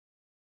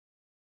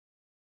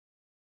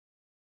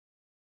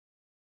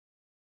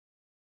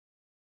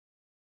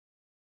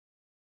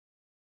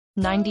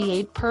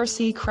98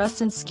 Percy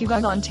Crescent,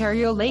 Scugog,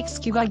 Ontario. Lake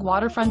Scugog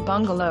waterfront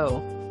bungalow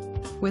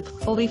with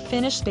fully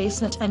finished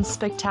basement and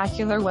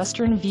spectacular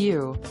western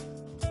view,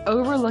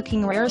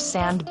 overlooking rare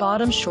sand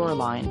bottom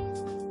shoreline.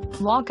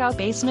 Walkout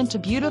basement to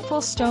beautiful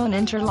stone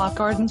interlock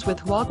gardens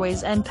with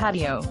walkways and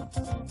patio.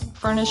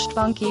 Furnished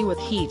bunkie with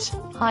heat,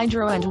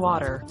 hydro and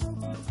water.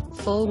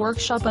 Full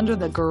workshop under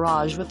the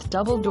garage with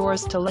double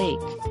doors to lake.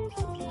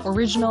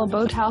 Original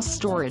boathouse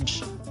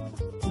storage.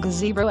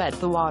 Gazebo at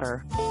the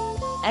water.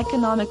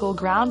 Economical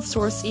ground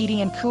source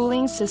heating and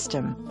cooling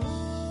system.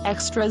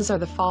 Extras are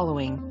the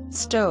following: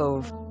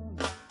 stove,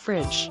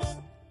 fridge,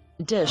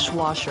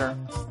 dishwasher,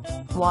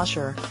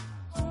 washer,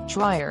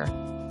 dryer,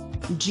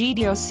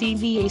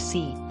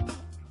 GDOC-VAC,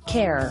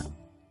 care,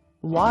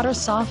 water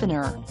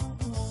softener,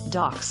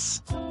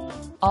 docks.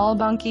 All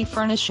bunkie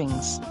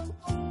furnishings.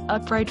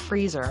 Upright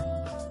freezer.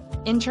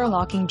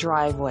 Interlocking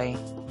driveway.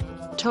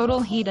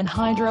 Total heat and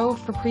hydro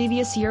for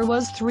previous year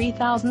was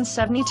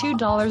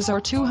 $3,072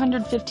 or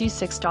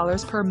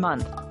 $256 per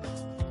month.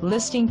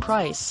 Listing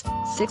price,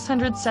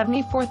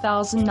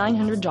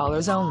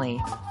 $674,900 only.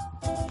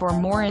 For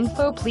more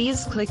info,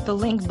 please click the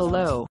link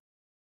below.